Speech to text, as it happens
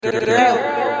Girl,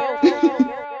 what?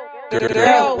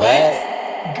 Girl,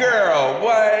 what?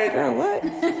 Girl, what?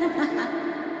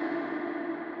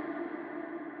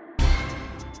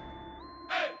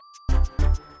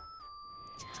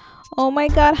 Oh my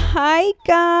god, hi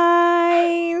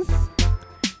guys!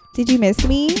 Did you miss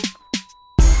me?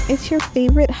 It's your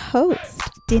favorite host,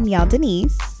 Danielle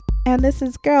Denise, and this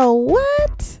is Girl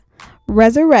What?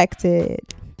 Resurrected.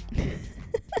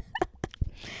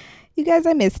 You guys,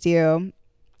 I missed you.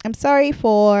 I'm sorry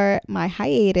for my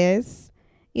hiatus.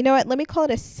 You know what? Let me call it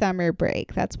a summer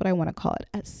break. That's what I want to call it.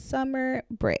 A summer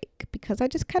break. Because I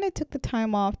just kind of took the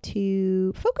time off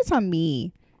to focus on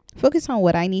me. Focus on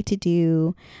what I need to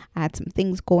do. I had some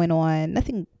things going on.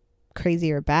 Nothing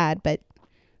crazy or bad, but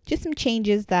just some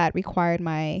changes that required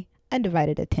my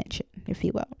undivided attention, if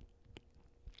you will.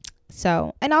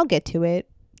 So, and I'll get to it.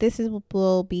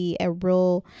 Will be a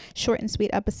real short and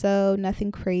sweet episode.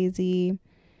 Nothing crazy.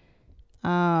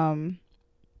 We'll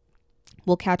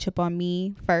catch up on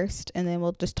me first, and then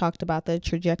we'll just talk about the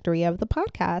trajectory of the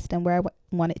podcast and where I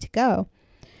want it to go.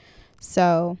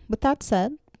 So with that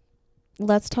said,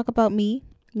 let's talk about me,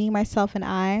 myself, and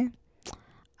I.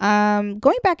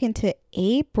 Going back into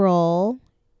April,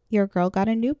 your girl got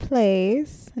a new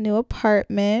place, a new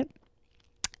apartment,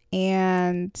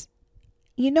 and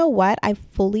you know what? I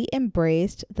fully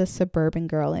embraced the suburban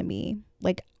girl in me.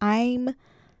 Like, I'm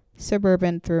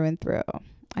suburban through and through.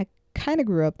 I kind of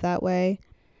grew up that way,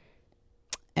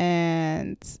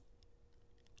 and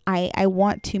I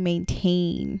want to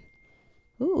maintain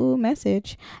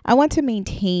message. I want to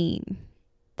maintain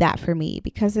that for me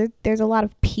because there's a lot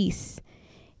of peace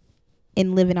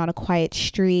in living on a quiet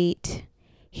street,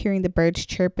 hearing the birds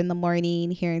chirp in the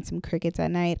morning, hearing some crickets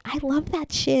at night. I love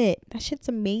that shit. That shit's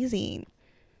amazing.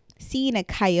 Seeing a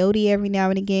coyote every now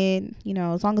and again, you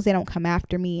know, as long as they don't come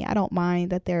after me, I don't mind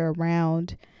that they're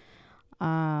around.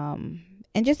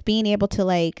 And just being able to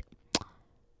like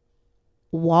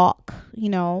walk, you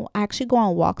know, I actually go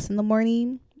on walks in the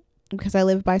morning because I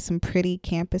live by some pretty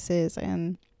campuses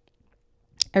and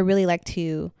I really like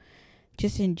to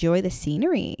just enjoy the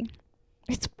scenery.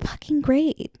 It's fucking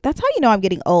great. That's how you know I'm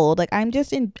getting old. Like, I'm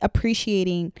just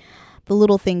appreciating the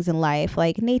little things in life,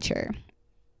 like nature.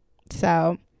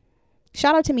 So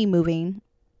shout out to me moving.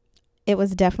 It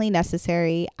was definitely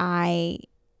necessary. I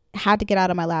had to get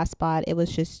out of my last spot. It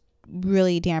was just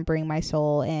really dampering my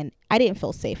soul, and I didn't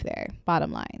feel safe there,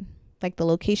 bottom line. Like, the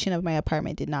location of my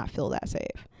apartment did not feel that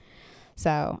safe.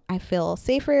 So I feel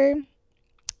safer.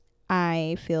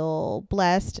 I feel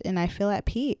blessed, and I feel at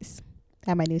peace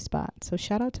at my new spot. So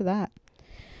shout out to that.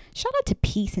 Shout out to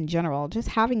peace in general. Just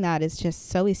having that is just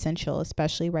so essential,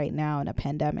 especially right now in a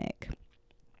pandemic.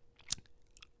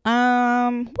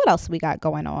 What else we got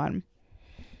going on?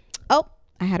 Oh,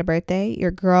 I had a birthday.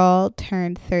 Your girl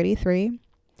turned 33.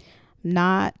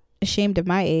 Not ashamed of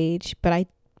my age, but I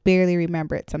barely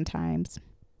remember it sometimes.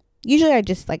 Usually I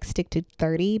just like stick to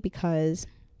 30 because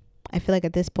I feel like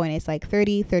at this point it's like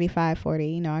 30, 35, 40.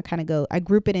 You know, I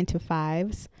group it into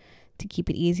fives to keep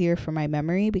it easier for my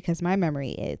memory because my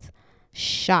memory is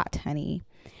shot, honey.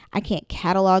 I can't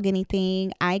catalog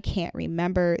anything. I can't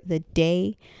remember the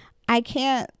day. I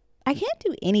can't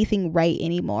do anything right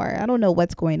anymore. I don't know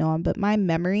what's going on, but my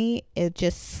memory, it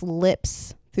just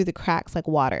slips through the cracks like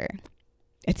water.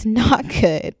 It's not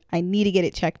good. I need to get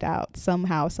it checked out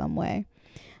somehow, some way.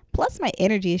 Plus, my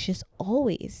energy is just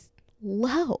always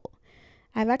low.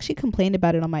 I've actually complained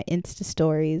about it on my Insta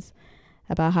stories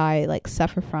about how I like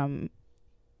suffer from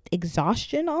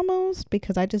exhaustion almost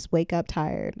because I just wake up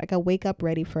tired. Like, I wake up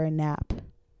ready for a nap.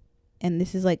 And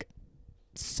this is like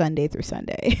Sunday through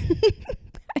Sunday.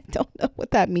 I don't know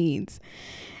what that means.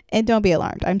 And don't be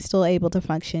alarmed. I'm still able to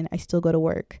function. I still go to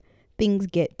work. Things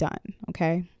get done.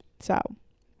 Okay. So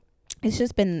it's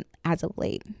just been as of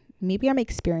late. Maybe I'm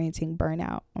experiencing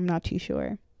burnout. I'm not too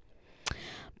sure.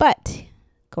 But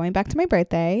going back to my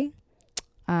birthday,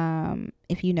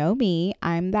 if you know me,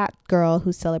 I'm that girl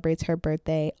who celebrates her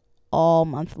birthday all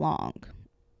month long.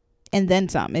 And then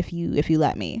some if you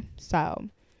let me. So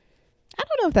I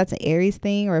don't know if that's an Aries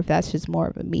thing or if that's just more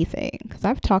of a me thing. Because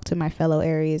I've talked to my fellow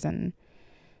Aries and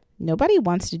nobody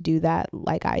wants to do that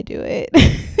like I do it.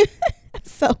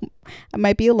 So I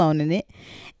might be alone in it.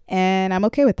 And I'm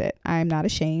okay with it. I'm not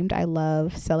ashamed. I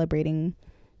love celebrating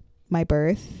my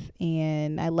birth.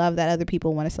 And I love that other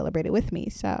people want to celebrate it with me.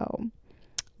 So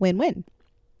win-win.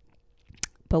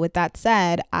 But with that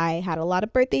said, I had a lot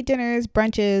of birthday dinners,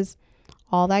 brunches,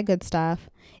 all that good stuff.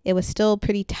 It was still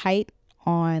pretty tight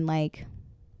on like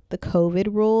the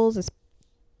COVID rules,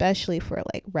 especially for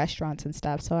like restaurants and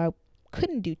stuff. So I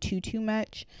couldn't do too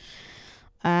much.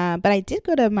 But I did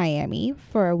go to Miami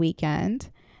for a weekend.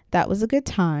 That was a good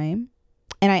time.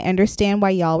 And I understand why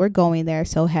y'all were going there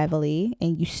so heavily,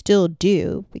 and you still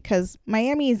do, because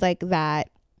Miami is like that.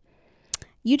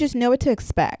 You just know what to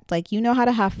expect. Like, you know how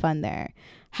to have fun there.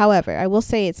 However, I will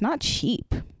say it's not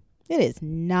cheap. It is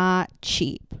not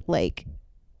cheap. Like,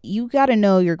 you got to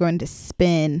know you're going to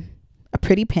spend a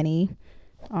pretty penny.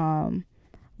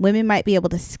 Women might be able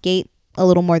to skate a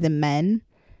little more than men,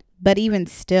 but even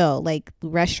still, like,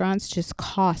 restaurants just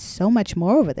cost so much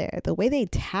more over there. The way they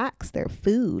tax their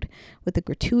food with the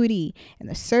gratuity and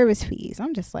the service fees,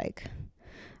 I'm just like,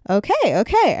 okay,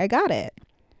 I got it.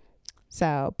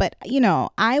 So, but you know,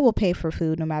 I will pay for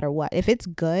food no matter what. If it's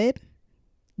good,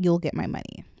 you'll get my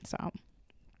money. So,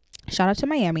 shout out to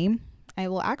Miami. I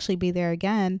will actually be there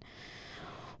again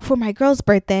for my girl's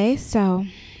birthday. So,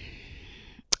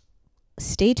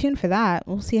 stay tuned for that.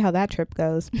 We'll see how that trip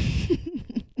goes.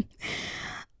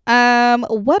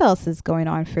 What else is going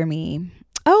on for me?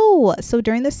 Oh, so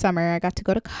during the summer, I got to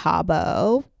go to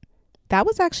Cabo. That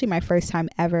was actually my first time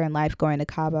ever in life going to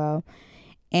Cabo.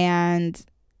 And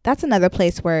that's another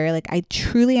place where, like, I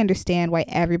truly understand why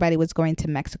everybody was going to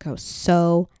Mexico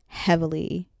so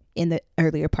heavily in the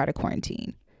earlier part of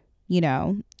quarantine. You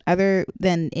know, other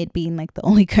than it being like the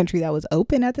only country that was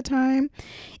open at the time,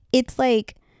 it's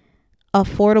like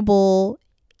affordable,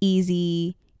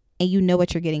 easy, and you know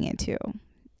what you're getting into.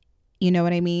 You know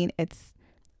what I mean? It's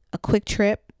a quick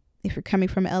trip. If you're coming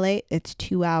from LA, it's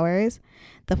 2 hours.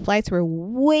 The flights were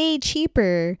way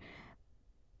cheaper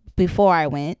before I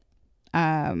went.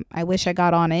 I wish I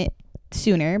got on it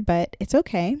sooner, but it's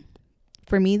okay.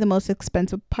 For me, the most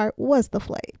expensive part was the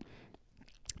flight.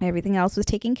 Everything else was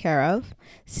taken care of.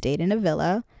 Stayed in a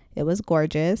villa. It was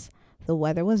gorgeous. The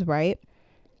weather was right.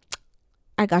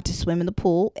 I got to swim in the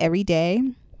pool every day.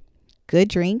 Good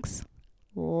drinks.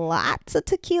 Lots of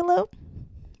tequila.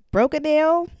 Broke a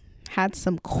nail. Had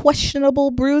some questionable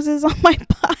bruises on my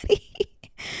body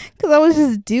because I was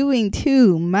just doing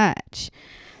too much.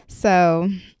 So,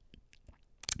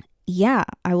 yeah,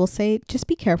 I will say just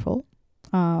be careful.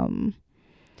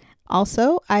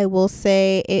 Also, I will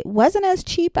say it wasn't as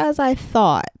cheap as I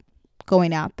thought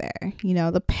going out there. You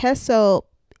know, the peso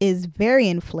is very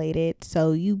inflated,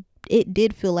 so it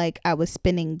did feel like I was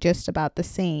spending just about the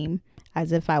same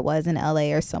as if I was in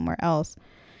LA or somewhere else.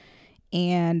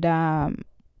 And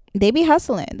they be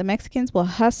hustling. The Mexicans will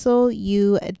hustle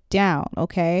you down,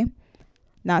 okay?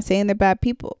 Not saying they're bad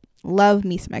people. Love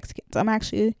me some Mexicans. I'm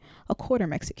actually a quarter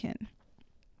Mexican.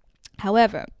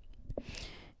 However,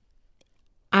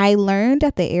 I learned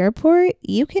at the airport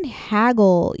you can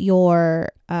haggle your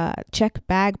check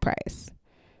bag price.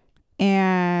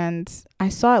 And I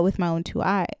saw it with my own two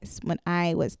eyes when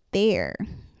I was there.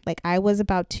 Like, I was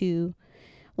about to,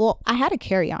 well, I had a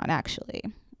carry-on actually.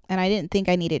 And I didn't think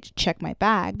I needed to check my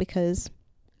bag because,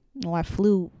 well, I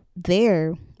flew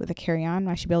there with a carry-on.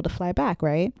 I should be able to fly back,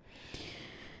 right?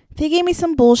 They gave me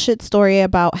some bullshit story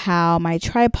about how my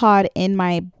tripod in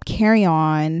my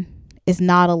carry-on is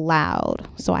not allowed.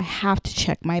 So I have to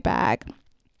check my bag.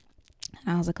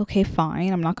 And I was like, okay,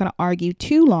 fine. I'm not going to argue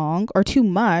too long or too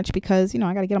much because, you know,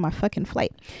 I got to get on my fucking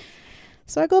flight.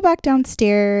 So I go back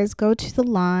downstairs, go to the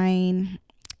line,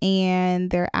 and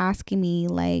they're asking me,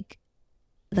 like,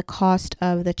 the cost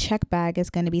of the check bag is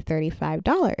going to be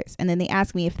 $35. And then they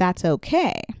ask me if that's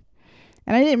okay.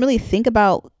 And I didn't really think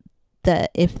about the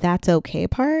if that's okay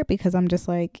part because I'm just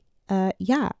like,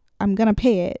 yeah, I'm going to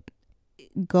pay it.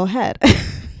 Go ahead.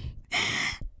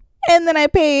 And then I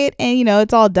pay it and, you know,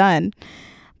 it's all done.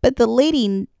 But the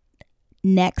lady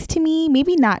next to me,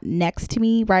 maybe not next to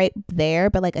me right there,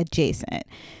 but like adjacent.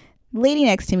 Lady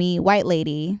next to me, white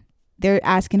lady, they're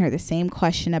asking her the same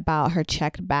question about her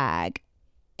checked bag.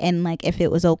 And like if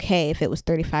it was okay, if it was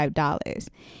 $35.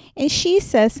 And she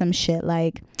says some shit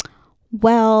like,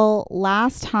 well,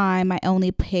 last time I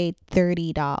only paid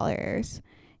 $30.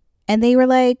 And they were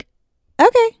like,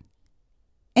 okay.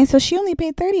 And so she only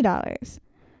paid $30.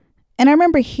 And I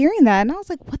remember hearing that and I was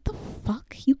like, what the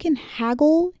fuck? You can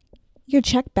haggle your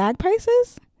check bag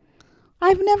prices?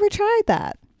 I've never tried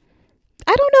that.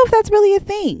 I don't know if that's really a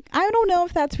thing. I don't know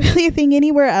if that's really a thing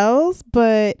anywhere else,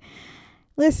 but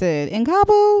listen, in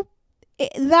Cabo,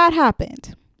 that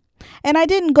happened. And I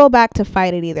didn't go back to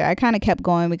fight it either. I kind of kept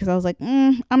going because I was like,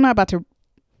 I'm not about to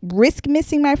risk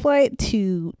missing my flight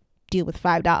to deal with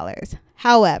 $5.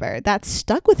 However, that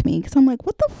stuck with me because I'm like,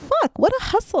 what the fuck? What a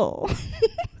hustle.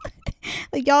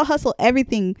 Like, y'all hustle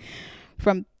everything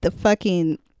from the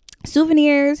fucking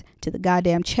souvenirs to the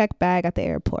goddamn check bag at the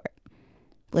airport.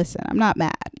 Listen, I'm not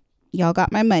mad. Y'all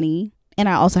got my money and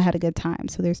I also had a good time.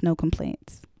 So there's no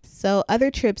complaints. So other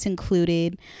trips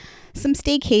included some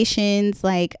staycations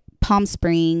like Palm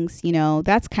Springs,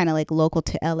 that's kind of like local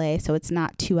to LA, so it's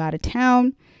not too out of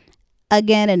town.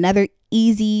 Again, another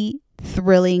easy,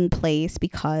 thrilling place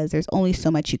because there's only so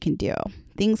much you can do.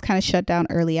 Things kind of shut down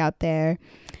early out there.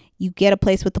 You get a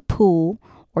place with a pool,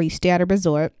 or you stay at a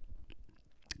resort.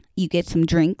 You get some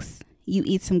drinks, you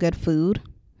eat some good food,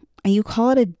 and you call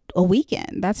it a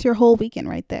weekend. That's your whole weekend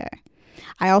right there.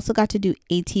 I also got to do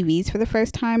ATVs for the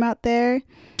first time out there.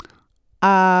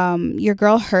 Your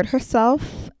girl hurt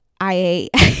herself. Let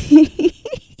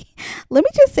me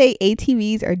just say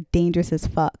ATVs are dangerous as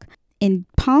fuck. In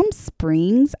Palm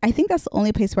Springs, I think that's the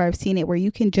only place where I've seen it where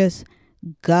you can just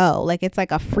go. Like, it's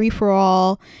like a free for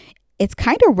all. It's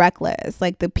kind of reckless.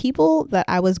 Like, the people that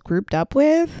I was grouped up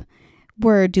with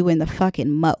were doing the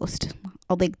fucking most.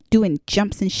 Like, doing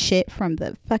jumps and shit from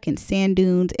the fucking sand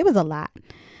dunes. It was a lot.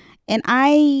 And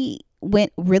I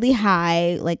went really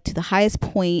high, like to the highest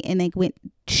point, and like went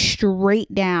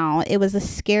straight down. It was the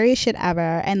scariest shit ever.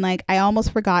 And like, I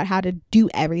almost forgot how to do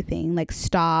everything, like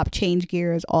stop, change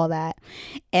gears, all that.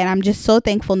 And I'm just so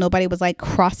thankful nobody was like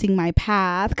crossing my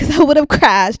path, because I would have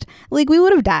crashed. Like, we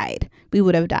would have died.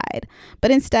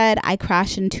 But instead, I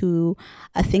crashed into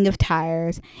a thing of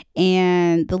tires,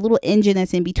 and the little engine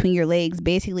that's in between your legs,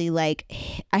 basically, like,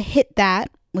 I hit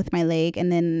that with my leg,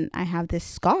 and then I have this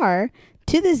scar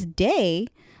to this day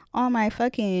on my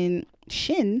fucking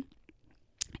shin.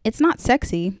 It's not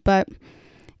sexy, but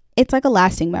it's like a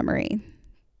lasting memory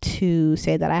to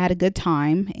say that I had a good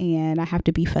time, and I have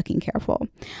to be fucking careful.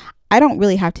 I don't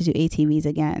really have to do ATVs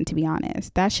again, to be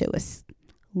honest. That shit was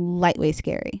lightweight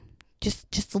scary.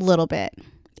 Just a little bit.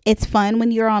 It's fun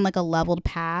when you're on like a leveled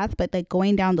path, but like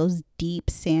going down those deep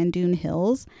sand dune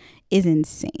hills is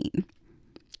insane.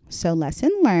 So, lesson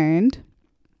learned.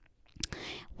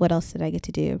 What else did I get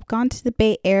to do? I've gone to the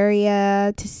Bay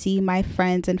Area to see my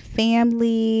friends and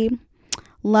family.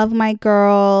 Love my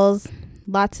girls.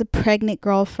 Lots of pregnant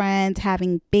girlfriends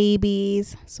having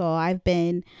babies. So I've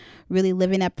been really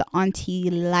living up the auntie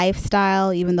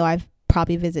lifestyle, even though I've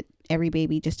probably visit every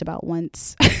baby just about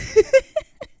once.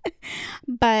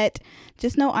 But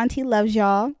just know auntie loves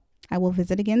y'all. I will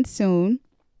visit again soon.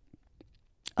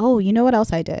 Oh, you know what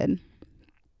else I did?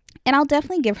 And I'll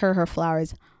definitely give her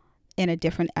flowers in a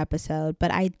different episode,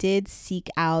 but I did seek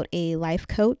out a life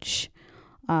coach.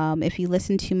 If you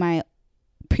listen to my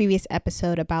previous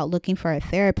episode about looking for a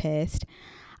therapist,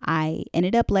 I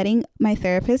ended up letting my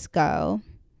therapist go.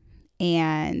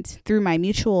 And through my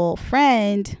mutual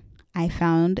friend, I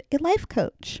found a life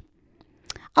coach.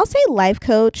 I'll say life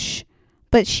coach,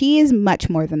 but she is much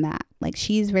more than that. Like,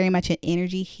 she's very much an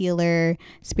energy healer,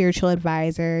 spiritual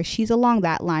advisor. She's along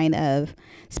that line of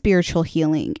spiritual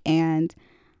healing. And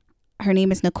her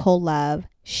name is Nicole Love.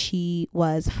 She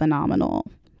was phenomenal.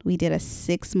 We did a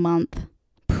 6-month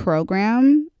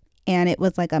program, and it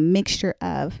was like a mixture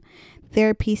of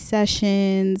therapy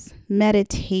sessions,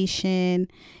 meditation.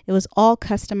 It was all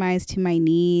customized to my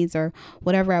needs or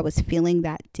whatever I was feeling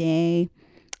that day.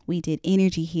 We did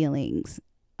energy healings,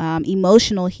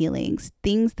 emotional healings,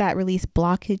 things that release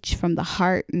blockage from the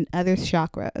heart and other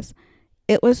chakras.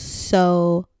 It was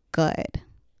so good.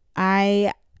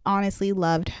 I honestly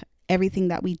loved everything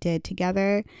that we did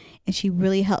together, and she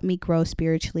really helped me grow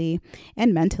spiritually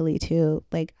and mentally too.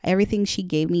 Like, everything she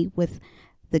gave me with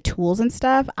the tools and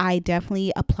stuff, I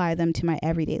definitely apply them to my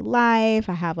everyday life.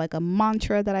 I have like a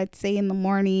mantra that I'd say in the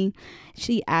morning.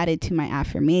 She added to my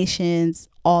affirmations,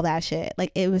 all that shit.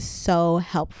 Like, it was so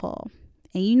helpful.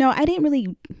 And I didn't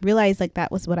really realize like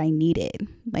that was what I needed.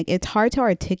 Like, it's hard to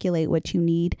articulate what you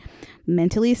need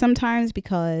mentally sometimes,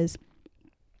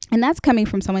 and that's coming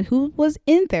from someone who was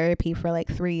in therapy for like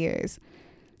 3 years.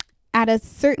 At a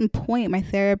certain point, my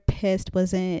therapist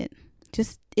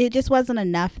it just wasn't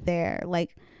enough there.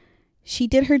 Like, she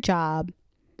did her job,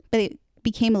 but it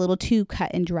became a little too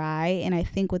cut and dry. And I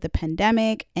think with the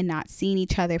pandemic and not seeing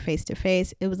each other face to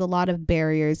face, it was a lot of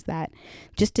barriers that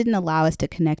just didn't allow us to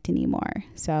connect anymore.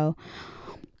 So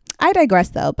I digress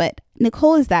though, but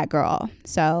Nicole is that girl.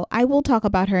 So I will talk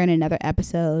about her in another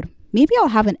episode. Maybe I'll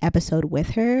have an episode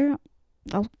with her.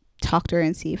 I'll talk to her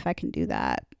and see if I can do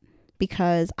that,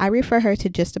 because I refer her to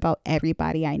just about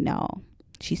everybody I know.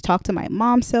 She's talked to my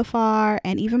mom so far,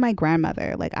 and even my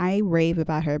grandmother. Like, I rave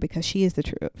about her because she is the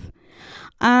truth.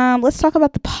 Let's talk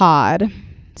about the pod.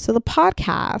 So the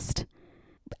podcast,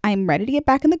 I'm ready to get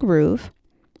back in the groove.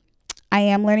 I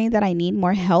am learning that I need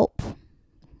more help.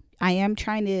 I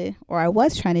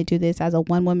was trying to do this as a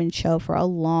one-woman show for a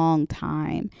long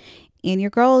time, and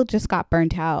your girl just got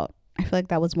burnt out. I feel like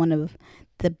that was one of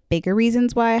the bigger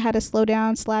reasons why I had to slow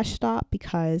down / stop,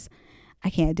 because I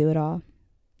can't do it all.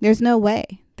 There's no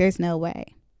way.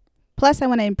 Plus, I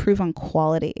want to improve on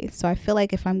quality. So I feel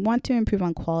like if I want to improve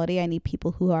on quality, I need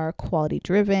people who are quality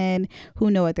driven,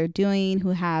 who know what they're doing,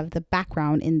 who have the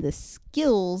background in the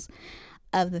skills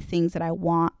of the things that I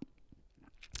want.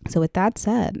 So with that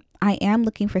said, I am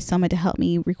looking for someone to help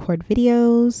me record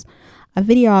videos, a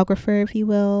videographer, if you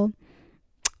will.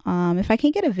 If I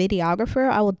can get a videographer,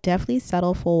 I will definitely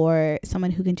settle for someone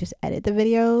who can just edit the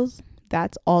videos.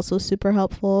 That's also super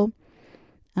helpful.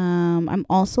 I'm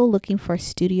also looking for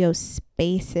studio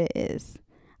spaces.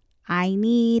 I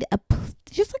need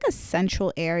just like a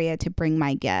central area to bring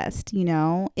my guest, you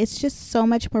know? It's just so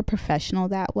much more professional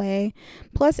that way.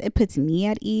 Plus, it puts me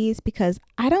at ease because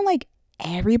I don't like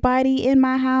everybody in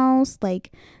my house.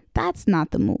 Like, that's not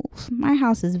the move. My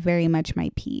house is very much my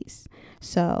peace.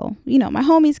 So, you know, my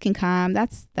homies can come.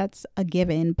 That's a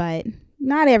given, but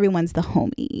not everyone's the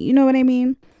homie. You know what I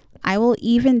mean? I will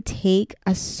even take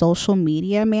a social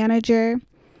media manager.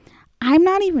 I'm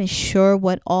not even sure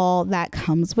what all that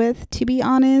comes with, to be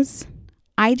honest.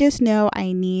 I just know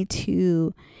I need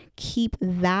to keep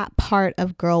that part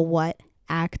of Girl What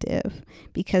active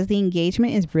because the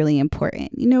engagement is really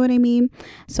important. You know what I mean?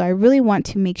 So I really want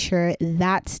to make sure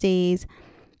that stays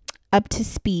up to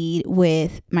speed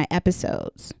with my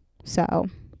episodes. So,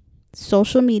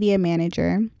 social media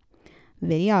manager,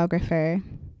 videographer,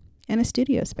 and a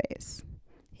studio space.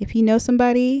 If you know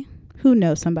somebody who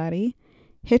knows somebody,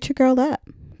 hit your girl up.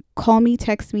 Call me,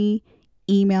 text me,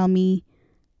 email me,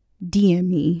 DM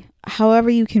me, however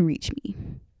you can reach me,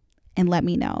 and let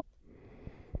me know.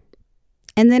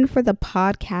 And then for the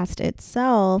podcast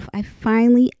itself, I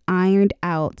finally ironed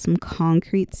out some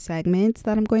concrete segments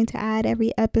that I'm going to add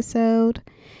every episode.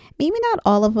 Maybe not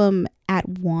all of them at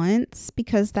once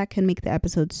because that can make the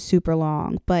episode super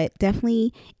long, but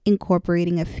definitely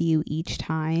incorporating a few each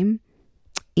time.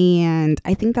 And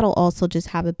I think that'll also just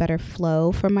have a better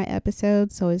flow for my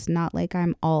episodes, so it's not like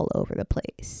I'm all over the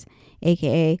place,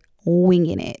 aka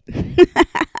winging it.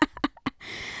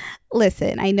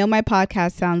 Listen, I know my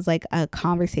podcast sounds like a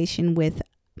conversation with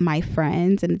my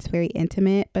friends and it's very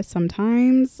intimate, but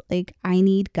sometimes like I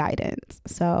need guidance.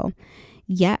 So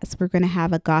yes, we're going to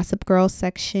have a Gossip Girl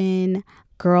section,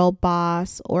 girl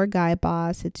boss or guy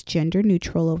boss. It's gender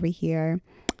neutral over here.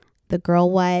 The Girl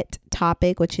What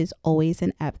topic, which is always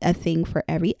a thing for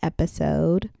every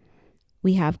episode.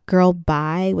 We have Girl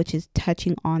Bye, which is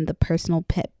touching on the personal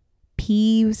pet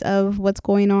peeves of what's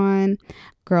going on.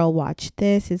 Girl Watch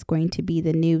This is going to be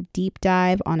the new deep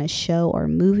dive on a show or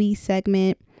movie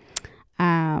segment.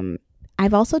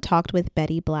 I've also talked with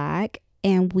Betty Black,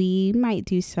 and we might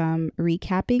do some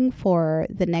recapping for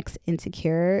the next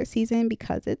Insecure season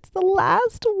because it's the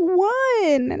last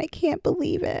one and I can't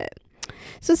believe it.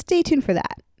 So stay tuned for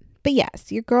that. But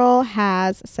yes, your girl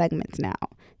has segments now.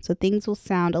 So things will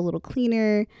sound a little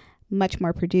cleaner, much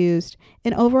more produced,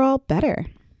 and overall better.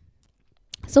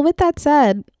 So with that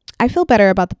said, I feel better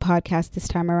about the podcast this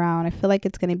time around. I feel like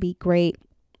it's going to be great.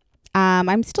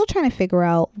 I'm still trying to figure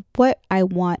out what I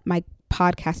want my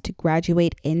podcast to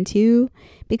graduate into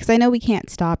because I know we can't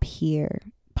stop here.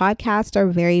 Podcasts are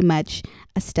very much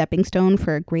a stepping stone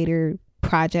for greater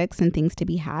projects and things to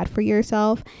be had for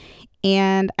yourself.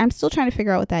 And I'm still trying to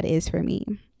figure out what that is for me.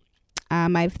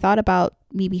 I've thought about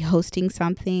maybe hosting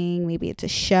something. Maybe it's a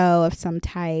show of some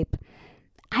type.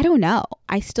 I don't know.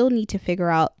 I still need to figure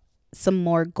out some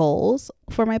more goals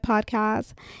for my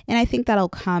podcast. And I think that'll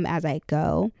come as I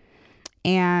go.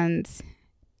 And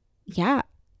yeah,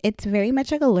 it's very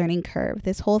much like a learning curve.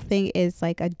 This whole thing is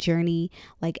like a journey,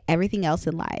 like everything else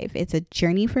in life. It's a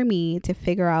journey for me to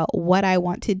figure out what I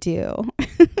want to do.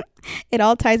 It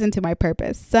all ties into my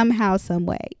purpose somehow, some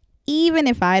way, even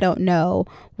if I don't know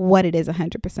what it is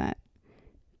 100%.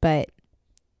 But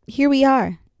here we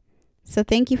are. So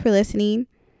thank you for listening.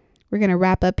 We're going to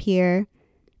wrap up here.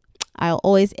 I'll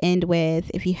always end with,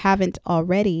 if you haven't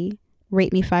already,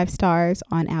 rate me 5 stars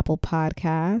on Apple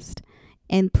Podcast.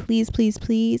 And please, please,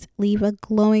 please leave a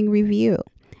glowing review.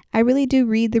 I really do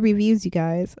read the reviews, you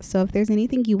guys. So if there's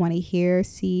anything you want to hear,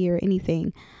 see, or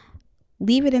anything,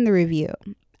 leave it in the review.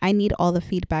 I need all the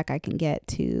feedback I can get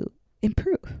to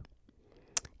improve.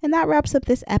 And that wraps up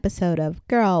this episode of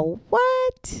Girl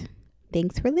What?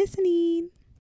 Thanks for listening.